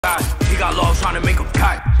got lost trying to make a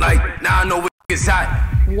pack. Like, now I know where it's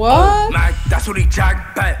at. What? Mac, that's what he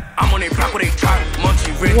jack bet. I'm on a block with a track.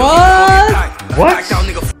 Munchie, red, what? What? Down,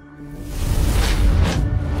 nigga.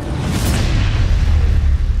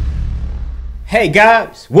 Hey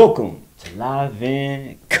guys, welcome to Live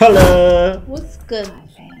in Color. What's good, my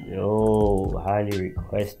fan? Yo, highly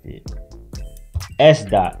requested.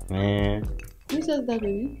 Sdot, man. Who says that,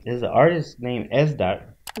 baby? There's an artist named Sdot.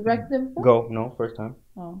 Directed them before? Go, no, first time.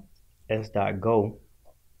 Oh. Sdot Go.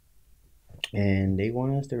 And they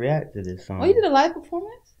want us to react to this song. Oh, you did a live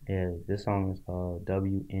performance? Yeah, this song is called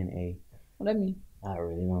WNA. What that mean? I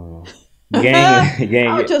really don't know. gang,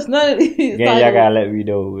 I don't trust none of these. Gang, y'all gotta let me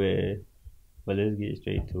know, man. But let's get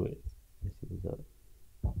straight to it. Let's see what's up.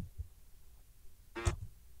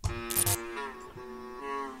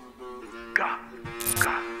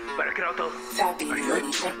 Better get out the like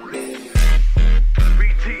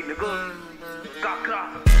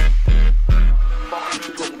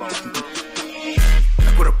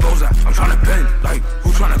with a bros at, I'm trying to bend. Like,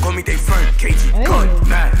 who trying to call me they friend? KG, good,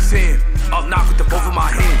 mad, sin. Up knock with the both of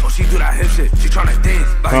my hands. Oh, she do that hip shit, she trying to dance.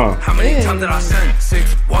 Like, how many times did I send?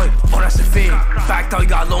 6, what? Oh, that's a fiend. Fact out, you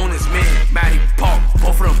got low in his man. Maddie, Pop,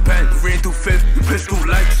 both of them bent. You ran through 5th, you pitched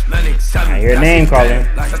through legs. Lennox, 7. I hear your name calling.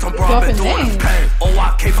 Like, that's on bro, I've been doing a pen. Oh,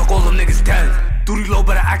 I can't fuck all them niggas dead. Duty low,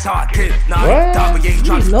 better act how I get. Nah, what?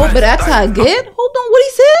 Duty low, better act how I get? Hold on, what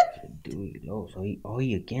he said? Dude, oh, so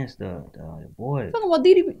he against the boy. Talking about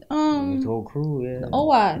Didi, his whole crew, yeah. The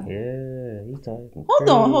OI. Yeah, he's talking.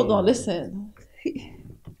 Hold on, listen. Yeah,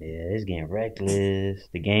 it's getting reckless.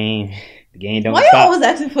 The game don't Why stop. y'all always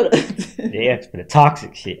asking for the? They ask for the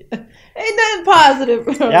toxic shit. Ain't nothing positive,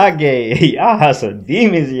 bro. Y'all have some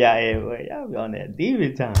demons in y'all head, boy. Y'all be on that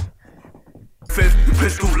demon time. 5th, you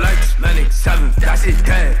pitch through legs. Lennox, 7. That's it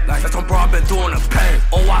dead. Like, that's on bro, I've been doing a pen.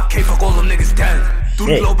 Oh, I can't fuck all them niggas dead.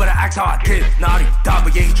 Duty low, better act how I get. Naughty, Ddot,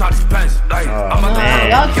 but yeah, he tried his best. Like, I'm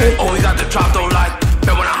at the always at the drop, don't like.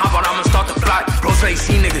 Then when I hop on, I'ma start the fly. Bro say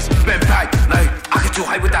see niggas, been back. Like, I get too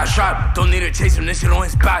hype with that shot. Don't need to chase him, this shit on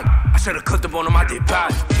his back. I should've cut the bone on my dick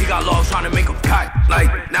bad. He got lost trying to make a pack.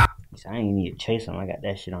 Like, now. I ain't need to chase him, I got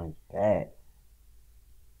that shit on his back.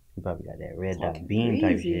 He probably got that red dot beam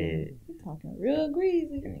type shit. He talking real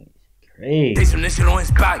greasy. Crazy. Chase him, this shit on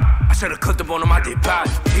his back. I should've cut the bone on my dick bad.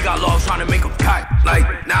 He got lost trying to make a pack.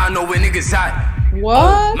 Like, now I know where niggas at. What?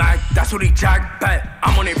 Oh, Mac, that's what he jack bet.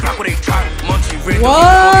 I'm on a block with a track. Munchie, red,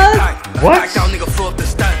 what? Back down, nigga, fill up the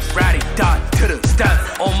steps. Ratty, Ddot, to the step.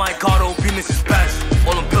 Oh my god, oh, Venus is best.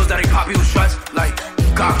 All them pills that he pop, he was stressed. Like,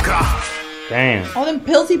 gaga. Damn. All them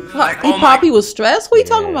pills he pop, he was stressed? What are you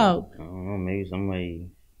talking about? I don't know, maybe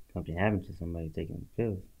something happened to somebody taking the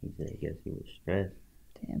pills. He said, I guess he was stressed.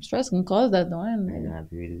 Damn, stress can cause that though. I don't know.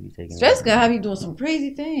 Stress can have you doing some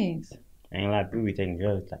crazy things. Ain't a lot of people be taking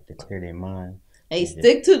drugs like to clear their mind. Hey,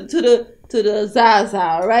 stick to the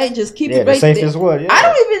Zaza, right? Just keep it the right safest there. word, yeah. I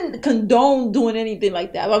don't even condone doing anything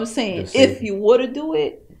like that. But I'm saying if you were to do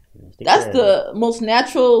it, that's the most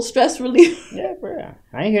natural stress relief. Yeah, bro.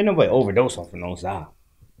 I ain't hear nobody overdose off of no Zaza.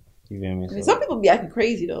 You feel me? I mean, some people be acting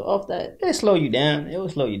crazy though off that. It slow you down. It will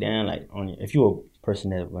slow you down. Like if you're a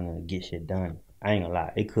person that wanna get shit done, I ain't gonna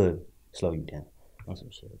lie, it could slow you down on some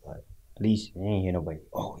shit. But at least I ain't hear nobody.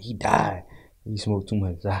 Oh, he died. He smoked too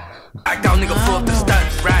much. Act down, nigga, fill up the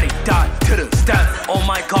steps. Ratty, Ddot, to the step. Oh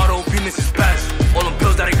my god, oh, Venus is best. All them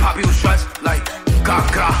pills that he pop, he was stressed. Like,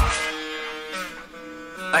 gaga.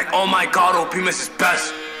 Like, oh my god, oh, Venus is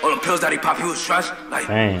best. All them pills that he pop, he was stressed. Like,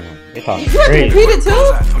 damn, they talking crazy. You have to repeat it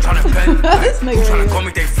too? I'm trying to bend. This nigga trying to call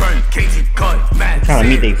me they friend. KG, good, mad. Trying to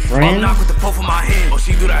meet they friend? I'm knock with the both of my hands. Oh,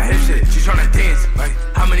 she do that hip shit. She trying to dance. Like,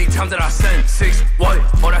 how many times did I send? 6, what?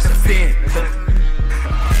 Oh, that's a fan.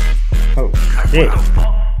 Oh, shit.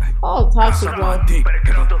 Oh, toxic, bro. Hey,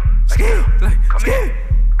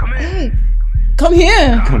 come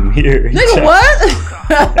here. Come here. Nigga, what?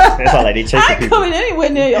 That's all like they chasing I ain't people. coming anywhere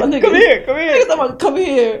near y'all, nigga. Come here, come here. Niggas talking about come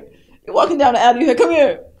here. You're walking down the alley here. Come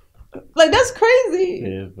here. Like, that's crazy.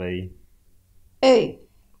 Yeah, buddy. Hey,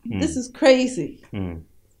 this is crazy. Mm.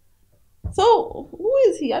 So, who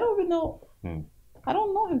is he? I don't even know. Mm. I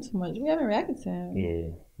don't know him too much. We haven't reacted to him. Yeah,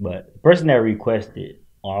 but the person that requested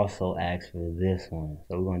also asked for this one.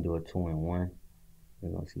 So we're going to do a 2-in-1.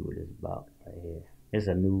 We're going to see what it's about right here. It's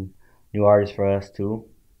a new artist for us, too.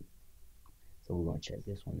 So we're going to check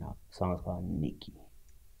this one out. The song is called NEAKY.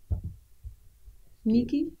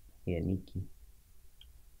 NEAKY? Yeah, NEAKY.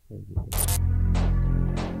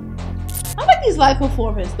 I like these live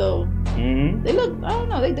performances, though. Mm-hmm. They look, I don't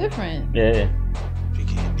know, they different. Yeah.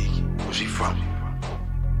 Where's she from?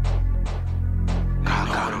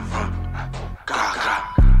 God, I'm from. God.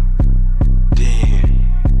 Damn.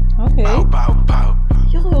 Okay.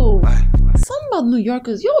 y'all New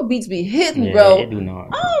Yorkers, y'all beats be hitting, Yeah, bro. they do not.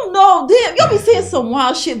 I don't know, damn. Y'all be saying some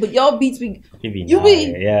wild shit, but y'all beats be.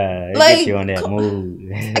 Yeah, like, get you on that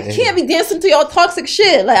mood. I can't be dancing to y'all toxic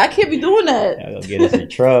shit. Like, I can't be doing that. Y'all gonna get us in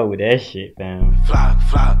trouble with that shit, fam. Fly.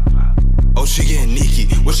 Oh, she getting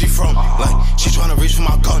NEAKY. Where she from? Like, she tryna reach for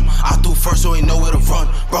my gun. I threw first, so ain't know where to run.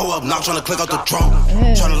 Bro up, not tryna click out the drum.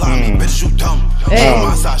 Tryna lie me, bitch, you dumb. She on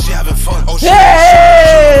my side, she having fun. Oh, she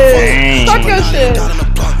Fuck your shit.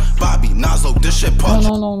 Bobby, Nazo, this shit punch.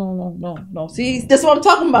 No. See, that's what I'm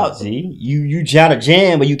talking about. See, you try to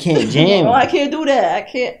jam, but you can't jam. No, I can't do that. I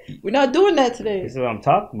can't. We're not doing that today. This is what I'm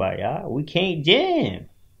talking about, y'all. We can't jam.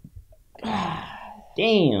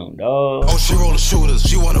 Damn, dog. Oh, she roll the shooters,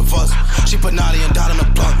 she one of us. She put Noti and Ddot in the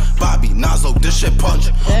blunt. Bobby, Nazo, this shit punch.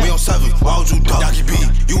 We on 7, why would you duck? Doggy B,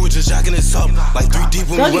 you were just jacking this up. Like 3 deep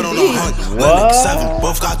when we went on a hunt. What? 7,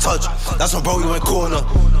 both got touched. That's when bro, we went corner.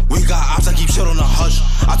 We got Opps, I keep shit on the hush.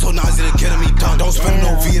 I told Nazi to get me done. Don't spend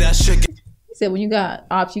no V, that shit. He said when you got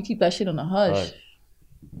Opps, you keep that shit on the hush.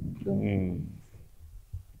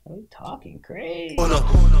 We talking crazy.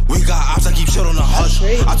 We got Opps, I keep shit on the hush.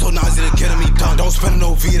 I told Nazi to get me done. Don't spend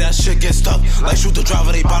no V, that shit get stuck. Like shoot the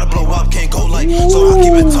driver, they bout to blow up. Can't go like, so I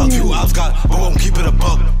keep it tucked. You Opps got, but won't keep it a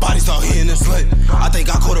buck. Bodies out here in this lit. I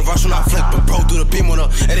think I caught a rush when I flicked, but bro threw the beam on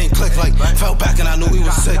her. It ain't click like, fell back and I knew he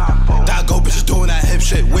was sick. That go bitches doing that hip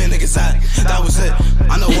shit. Where niggas at? That was it.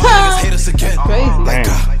 I know why niggas hate us again. Like,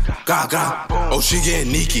 God. Oh, she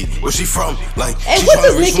getting NEAKY. Where she from? Like, hey, what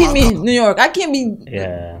does NEAKY mean? New York. I can't be.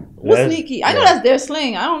 Yeah. What's NEAKY? I know that's their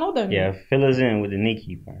slang. I don't know that. Yeah, fill us in with the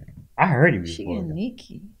NEAKY part. I heard it before. She getting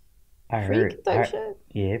NEAKY. I heard shit.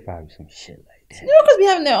 Yeah, it probably some shit like that. New Yorkers be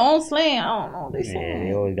having their own slang. I don't know. They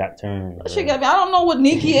they always got terms. That shit got me. I don't know what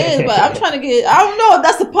NEAKY is, but I'm trying to get. I don't know if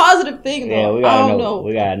that's a positive thing though. Yeah, we gotta know.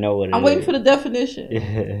 We gotta know what it is. I'm waiting for the definition.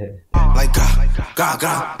 Like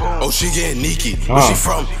God. Oh, she getting NEAKY. Where she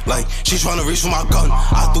from? Like, she tryna reach for my gun.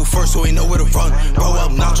 I threw first, so ain't know where to run. Bro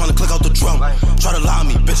up, not tryna click out the drum. Try to lie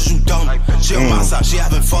me, bitches, you dumb. She on my side, she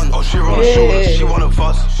having fun. Oh, she roll the shooters, she one of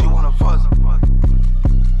us. She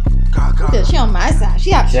on my side.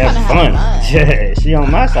 She trying to have fun. Yeah, she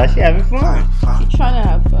on my side. She having fun. She trying to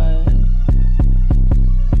have fun.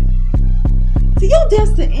 See, you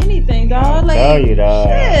dance to anything, dog. Like, tell you, dog.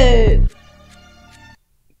 Shit.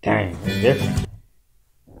 Dang, it's different.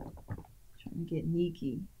 Trying to get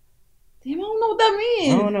NEAKY. Damn, I don't know what that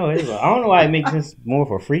means. I don't know. I don't know why it makes sense more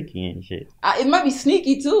for freaky and shit. It might be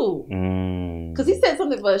sneaky too. Cause he said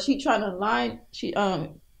something about she trying to line.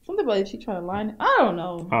 Something about if she trying to line. I don't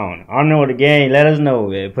know. I don't know the game. Let us know,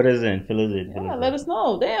 man. Put us in. Fill us in. Yeah, let us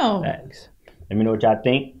know. Damn. Thanks. Let me know what y'all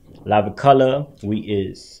think. Lava Color. We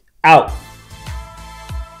is out.